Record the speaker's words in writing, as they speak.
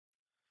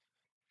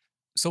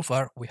So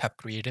far, we have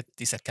created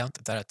this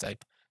account data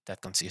type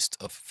that consists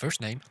of first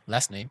name,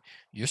 last name,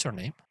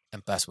 username,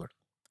 and password.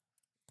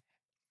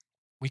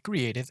 We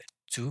created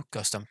two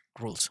custom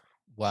rules.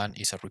 One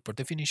is a report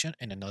definition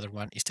and another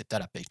one is the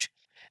data page.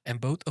 And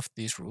both of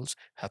these rules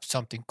have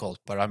something called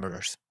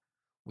parameters.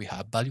 We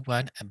have value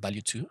 1 and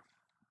value 2.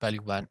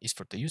 Value 1 is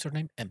for the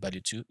username and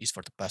value 2 is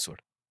for the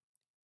password.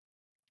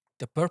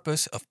 The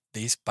purpose of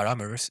these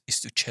parameters is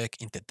to check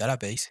in the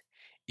database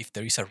if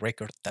there is a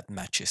record that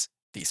matches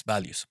these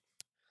values.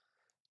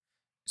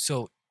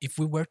 So if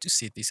we were to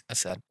see this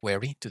as a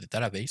query to the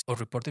database, our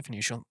report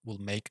definition will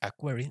make a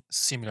query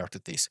similar to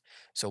this.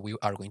 So we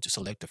are going to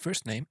select the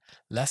first name,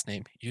 last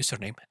name,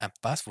 username, and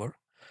password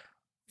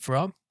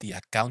from the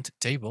account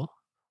table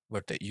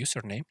where the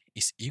username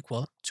is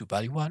equal to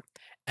value 1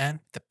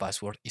 and the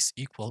password is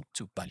equal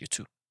to value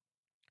 2.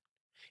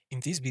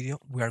 In this video,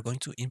 we are going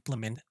to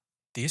implement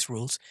these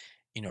rules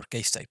in our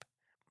case type,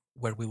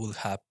 where we will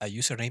have a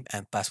username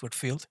and password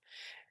field.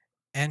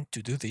 And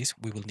to do this,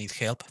 we will need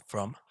help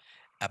from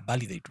a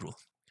validate rule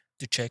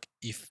to check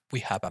if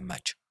we have a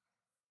match.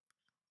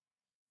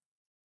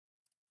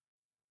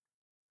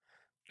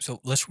 So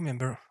let's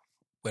remember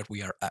where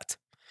we are at.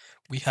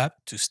 We have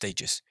two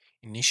stages: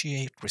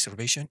 initiate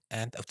reservation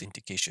and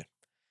authentication.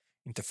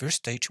 In the first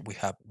stage, we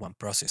have one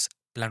process,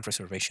 plan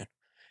reservation,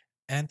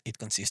 and it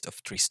consists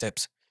of three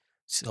steps: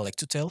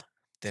 select hotel,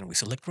 then we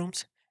select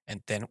rooms,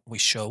 and then we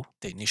show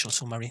the initial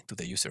summary to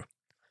the user.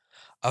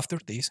 After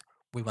this,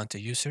 we want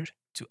the user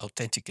to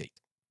authenticate.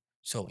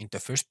 So in the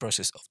first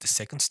process of the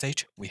second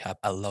stage, we have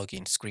a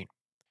login screen.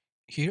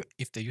 Here,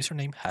 if the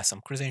username has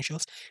some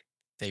credentials,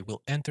 they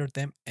will enter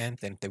them and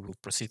then they will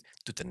proceed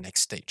to the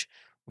next stage.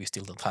 We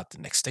still don't have the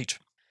next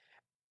stage.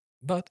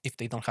 But if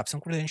they don't have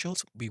some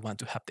credentials, we want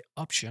to have the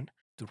option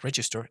to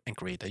register and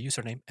create a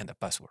username and a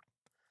password.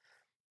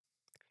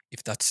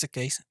 If that's the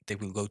case, they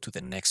will go to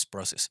the next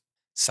process,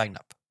 sign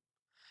up.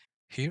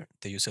 Here,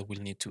 the user will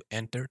need to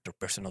enter their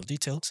personal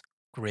details,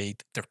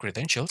 create their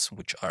credentials,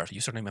 which are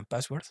username and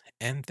password,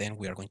 and then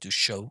we are going to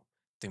show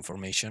the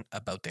information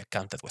about the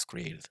account that was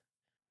created.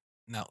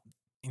 Now,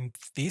 in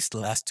these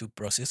last two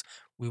processes,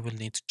 we will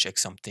need to check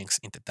some things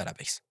in the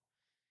database.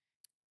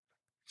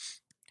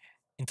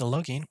 In the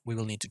login, we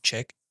will need to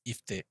check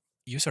if the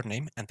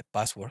username and the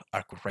password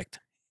are correct,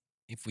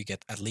 if we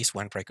get at least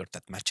one record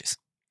that matches.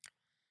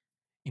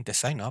 In the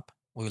sign up,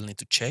 we will need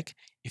to check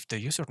if the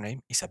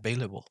username is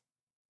available.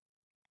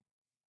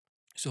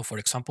 So for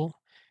example,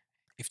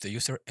 if the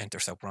user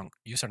enters a wrong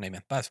username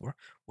and password,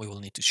 we will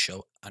need to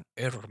show an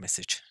error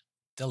message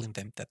telling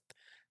them that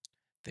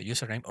the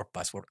username or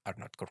password are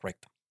not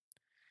correct.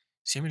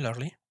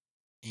 Similarly,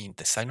 in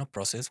the sign-up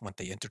process, when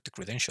they enter the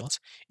credentials,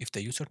 if the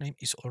username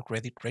is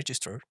already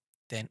registered,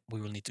 then we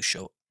will need to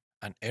show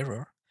an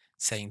error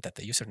saying that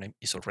the username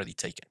is already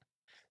taken.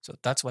 So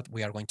that's what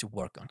we are going to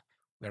work on.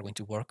 We are going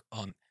to work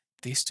on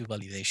these two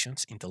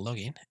validations in the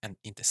login and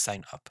in the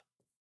sign-up.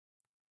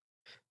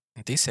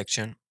 In this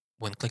section,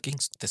 when clicking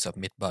the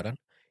Submit button,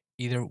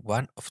 either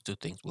one of two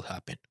things will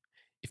happen.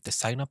 If the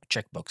sign-up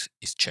checkbox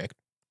is checked,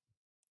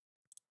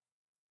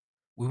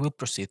 we will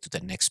proceed to the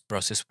next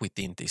process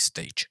within this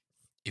stage.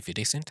 If it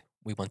isn't,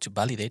 we want to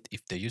validate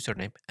if the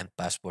username and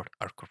password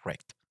are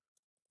correct.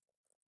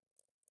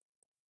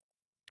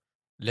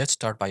 Let's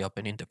start by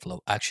opening the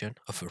flow action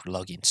of our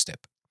login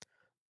step.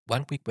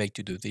 One quick way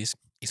to do this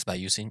is by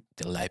using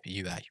the live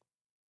UI.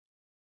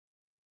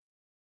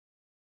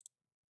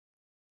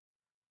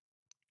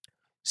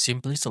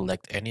 Simply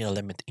select any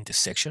element in the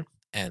section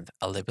and,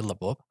 a level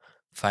above,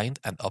 find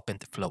and open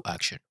the flow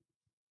action.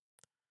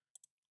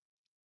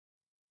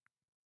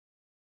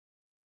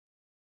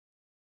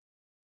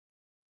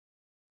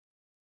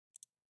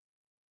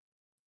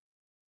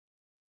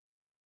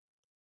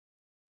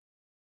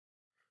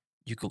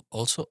 You could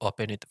also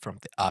open it from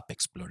the App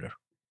Explorer.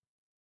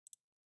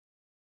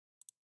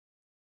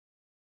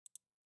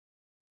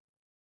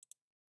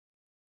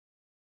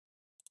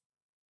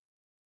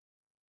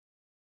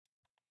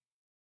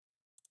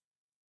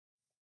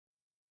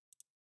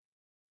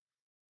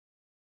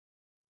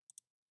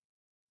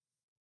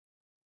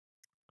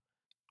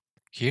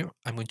 Here,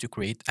 I'm going to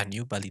create a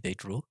new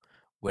validate rule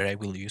where I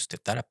will use the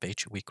data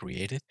page we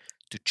created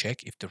to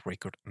check if the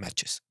record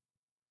matches.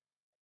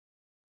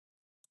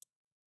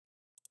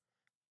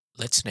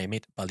 Let's name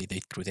it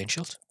validate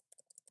credentials.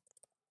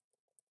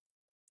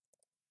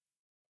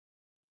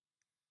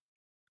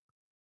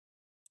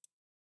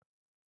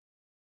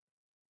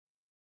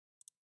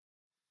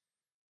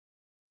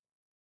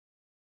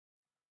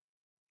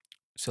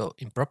 So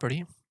in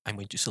property, I'm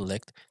going to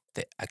select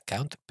the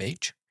account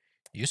page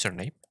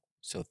username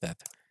so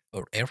that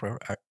our error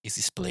is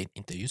displayed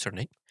in the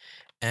username.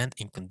 And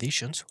in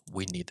conditions,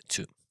 we need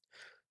two.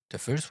 The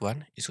first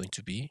one is going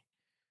to be,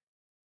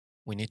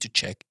 we need to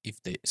check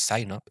if the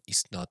sign up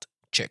is not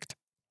checked.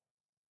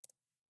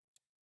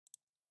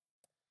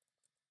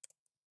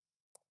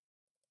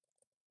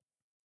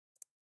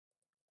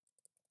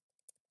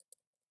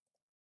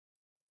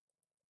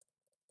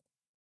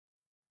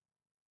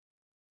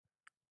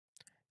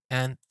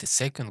 And the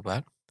second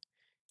one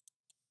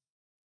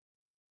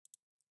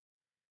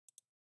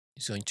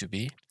is going to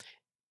be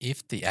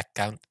if the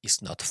account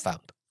is not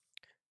found.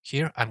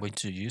 Here I'm going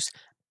to use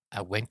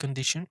a when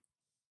condition,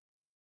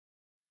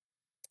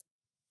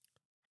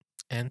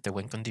 and the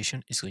when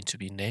condition is going to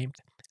be named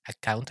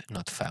account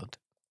not found.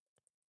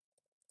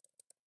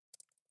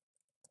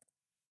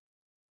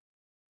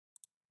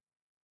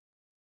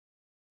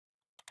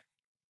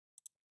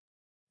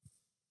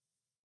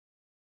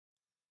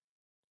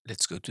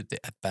 Let's go to the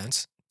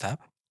advanced tab,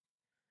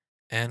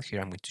 and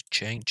here I'm going to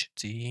change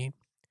the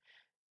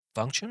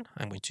function.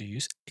 I'm going to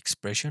use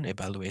expression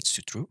evaluates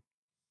to true,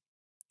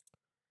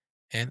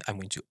 and I'm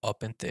going to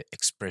open the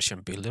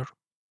expression builder.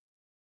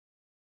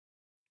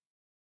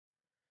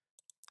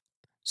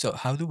 So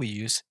how do we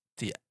use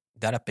the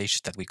data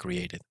page that we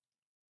created?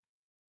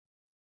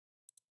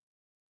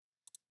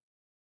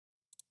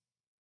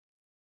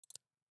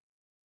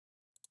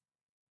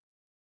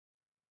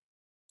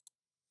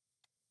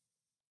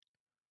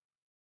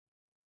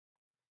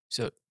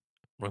 So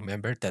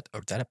remember that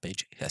our data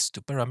page has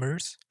two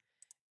parameters,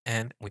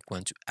 and we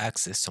want to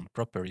access some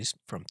properties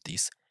from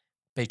this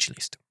page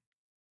list.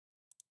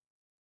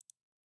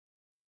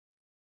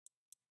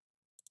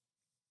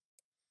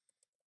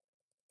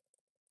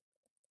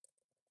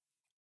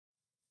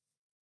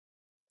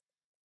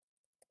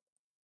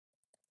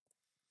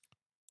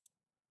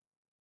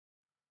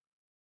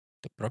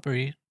 The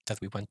property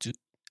that we want to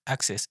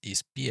access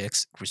is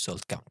px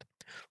result count.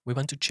 We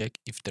want to check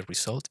if the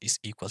result is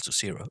equal to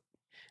 0.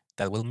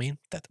 That will mean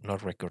that no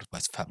record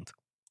was found.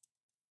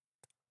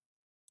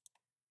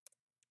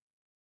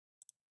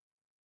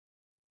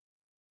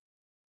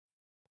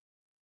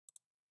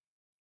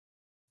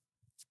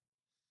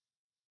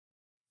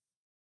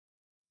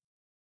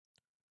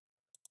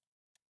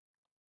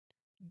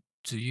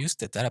 To use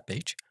the data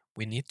page,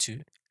 we need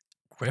to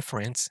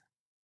reference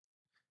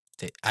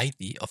the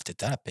ID of the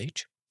data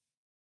page,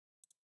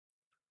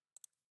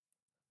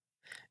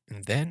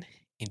 and then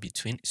in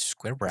between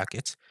square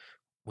brackets,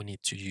 we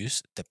need to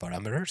use the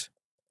parameters,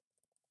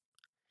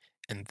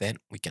 and then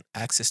we can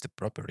access the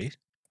property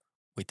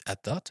with a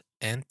dot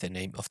and the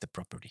name of the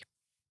property.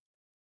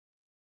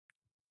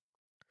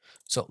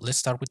 So let's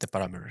start with the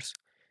parameters.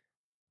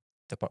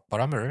 The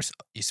parameters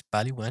is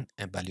value 1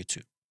 and value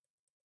 2.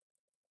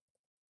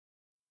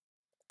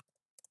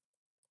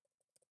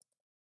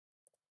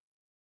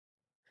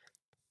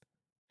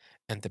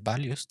 And the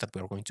values that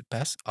we are going to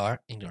pass are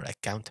in our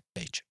account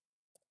page.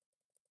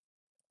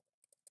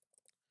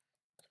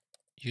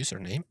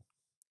 Username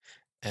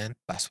and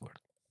password.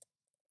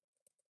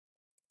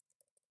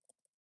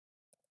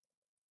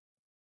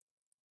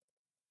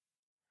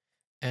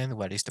 And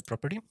what is the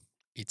property?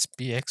 It's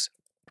px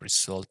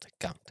result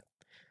count.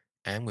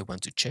 And we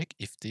want to check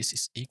if this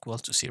is equal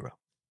to 0.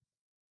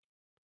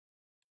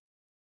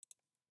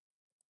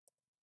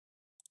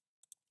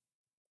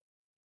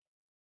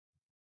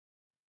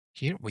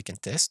 Here we can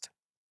test.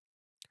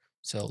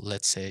 So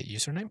let's say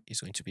username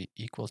is going to be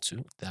equal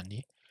to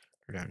Danny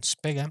learns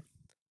Pega.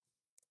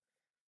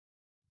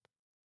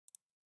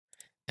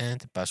 And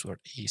the password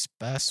is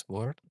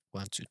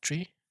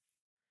password123.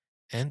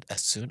 And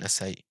as soon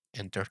as I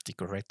enter the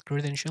correct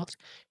credentials,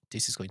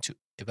 this is going to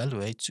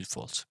evaluate to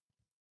false.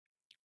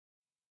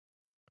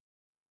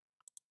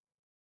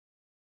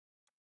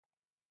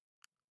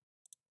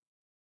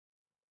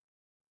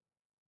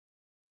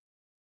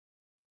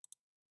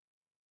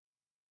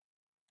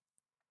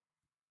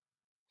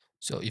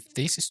 So if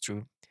this is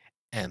true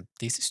and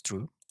this is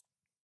true,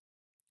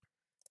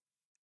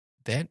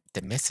 then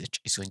the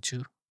message is going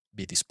to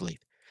be displayed.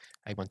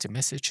 I want the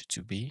message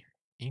to be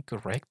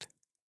incorrect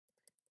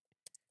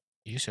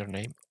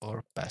username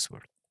or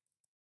password.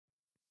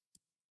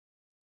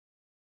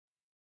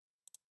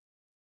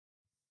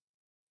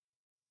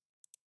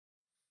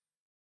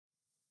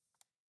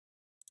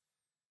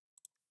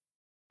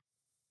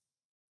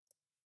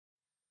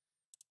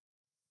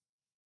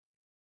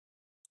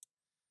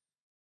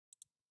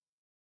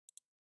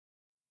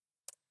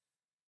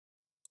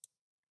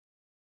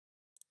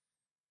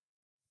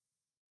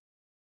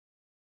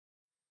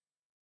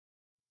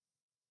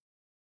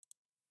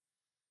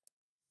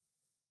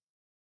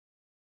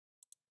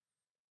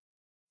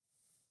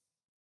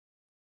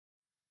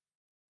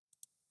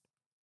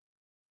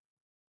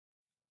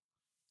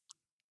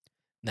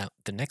 Now,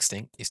 the next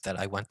thing is that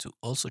I want to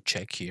also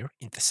check here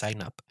in the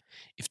sign up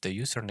if the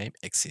username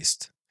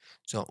exists.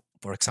 So,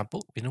 for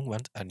example, we don't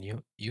want a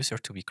new user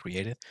to be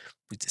created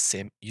with the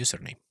same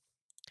username.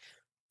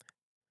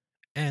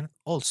 And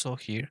also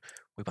here,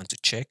 we want to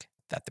check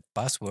that the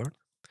password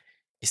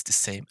is the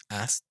same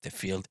as the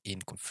field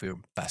in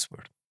confirm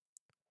password.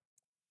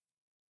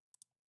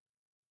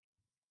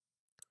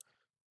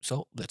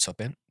 So let's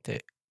open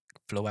the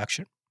flow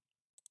action.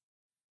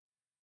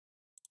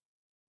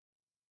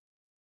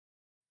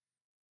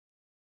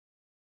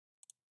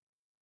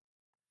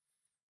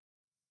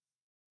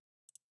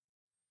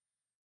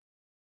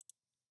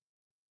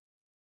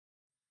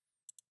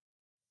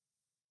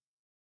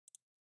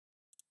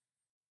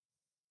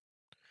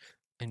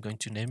 I'm going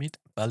to name it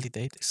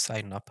validate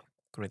sign up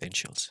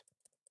credentials.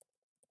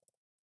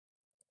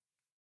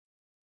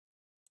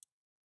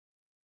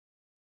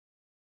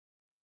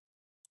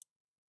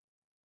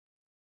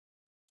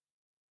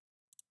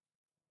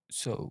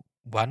 So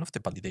one of the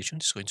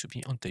validations is going to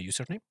be on the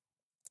username.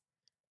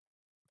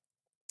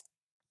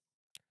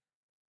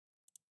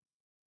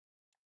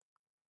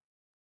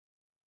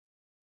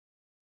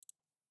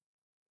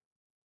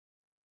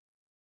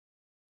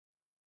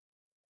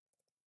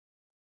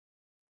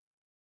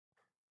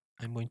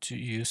 I'm going to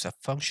use a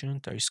function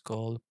that is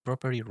called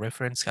property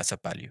reference has a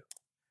value.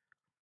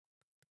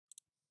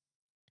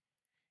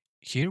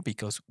 Here,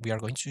 because we are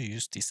going to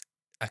use this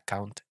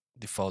account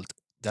default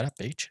data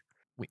page,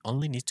 we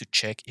only need to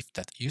check if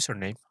that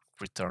username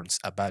returns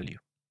a value.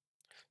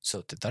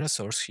 So the data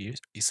source here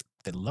is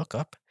the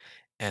lookup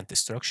and the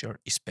structure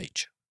is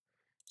page.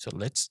 So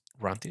let's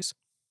run this.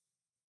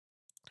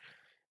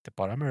 The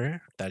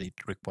parameter that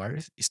it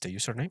requires is the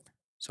username.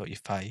 So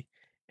if I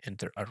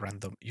enter a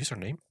random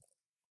username,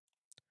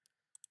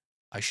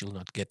 I should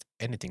not get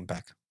anything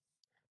back.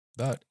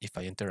 But if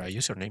I enter a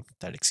username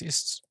that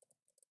exists,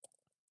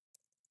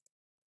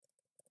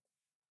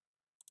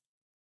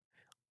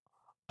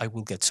 I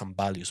will get some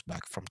values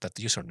back from that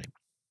username.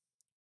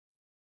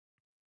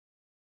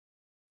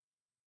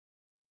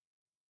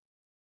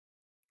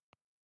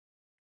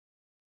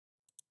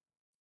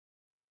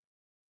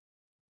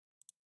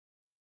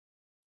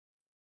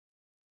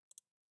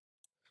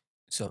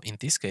 So in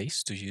this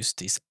case, to use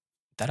this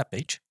data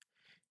page,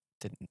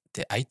 the,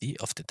 the ID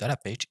of the data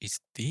page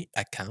is the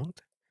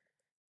account.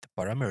 The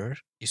parameter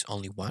is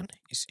only one,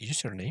 is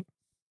username,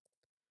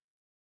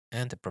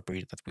 and the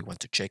property that we want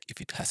to check if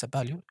it has a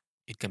value,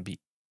 it can be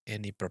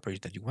any property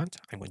that you want.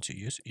 I'm going to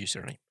use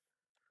username.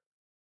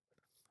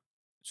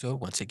 So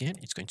once again,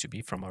 it's going to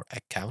be from our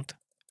account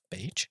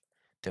page,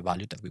 the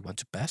value that we want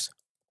to pass.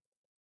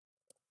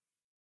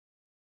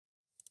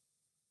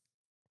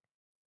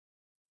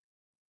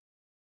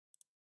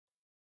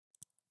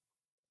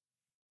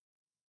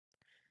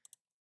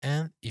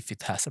 And if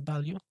it has a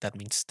value, that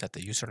means that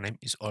the username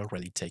is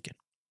already taken.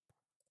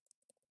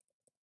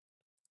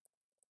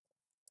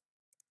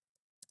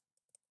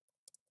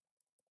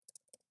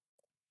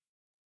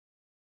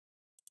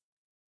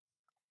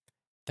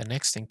 The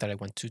next thing that I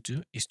want to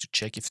do is to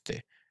check if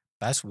the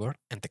password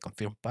and the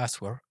confirmed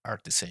password are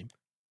the same.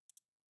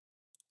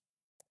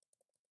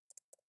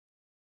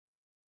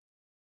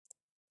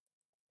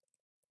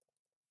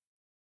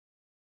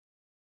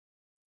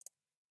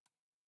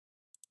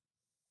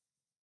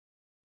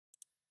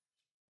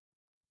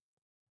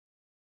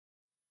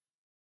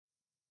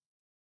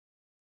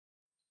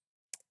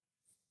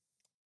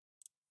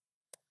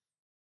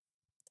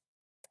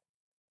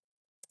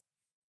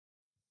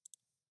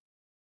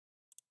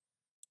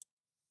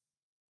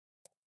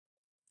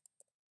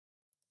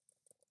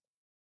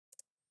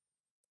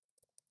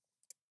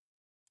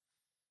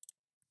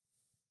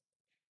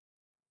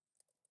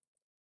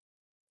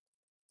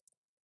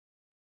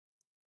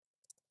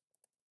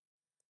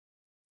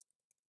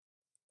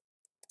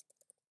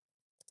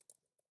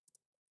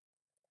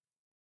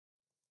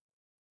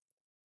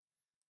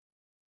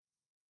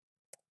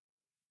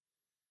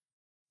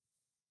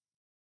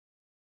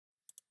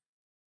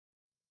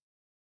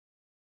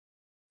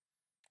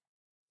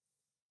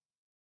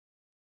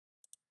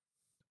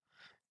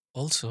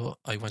 Also,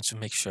 I want to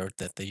make sure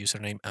that the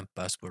username and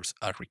passwords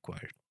are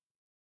required.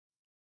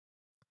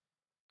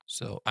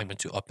 So I'm going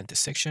to open the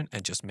section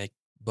and just make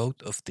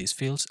both of these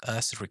fields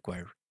as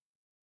required.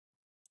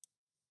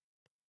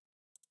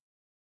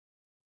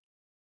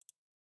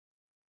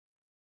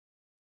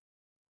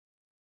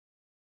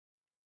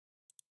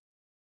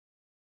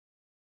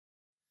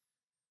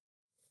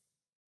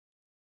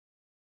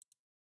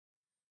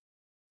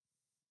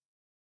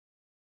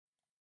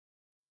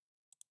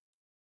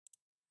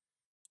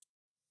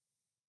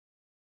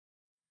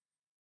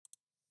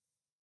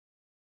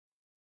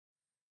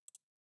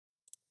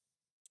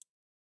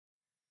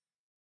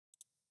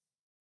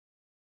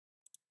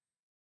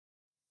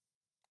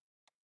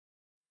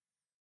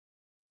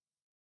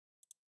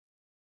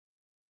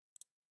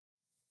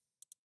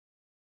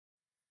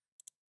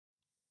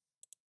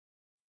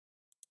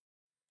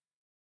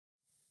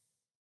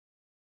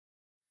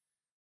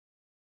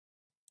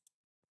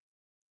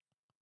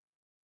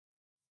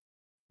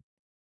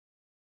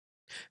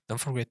 Don't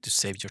forget to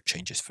save your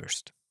changes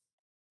first.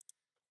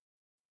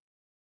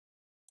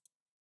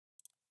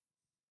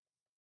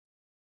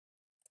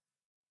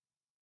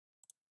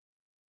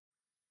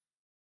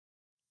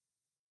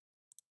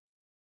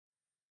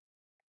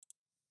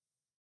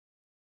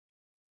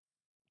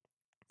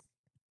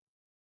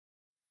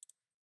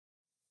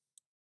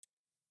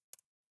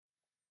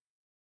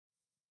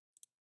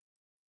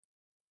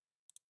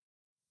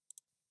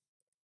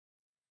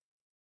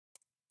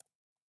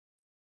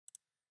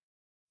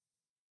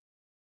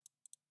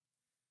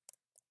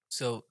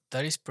 So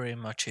that is pretty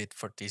much it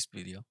for this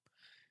video.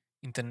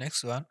 In the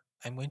next one,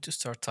 I'm going to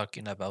start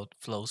talking about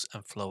flows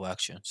and flow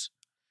actions.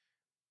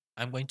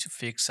 I'm going to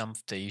fix some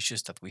of the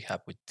issues that we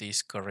have with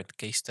this current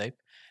case type,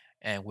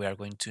 and we are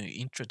going to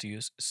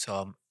introduce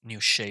some new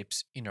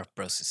shapes in our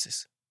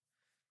processes.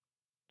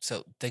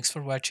 So thanks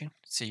for watching.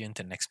 See you in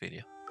the next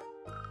video.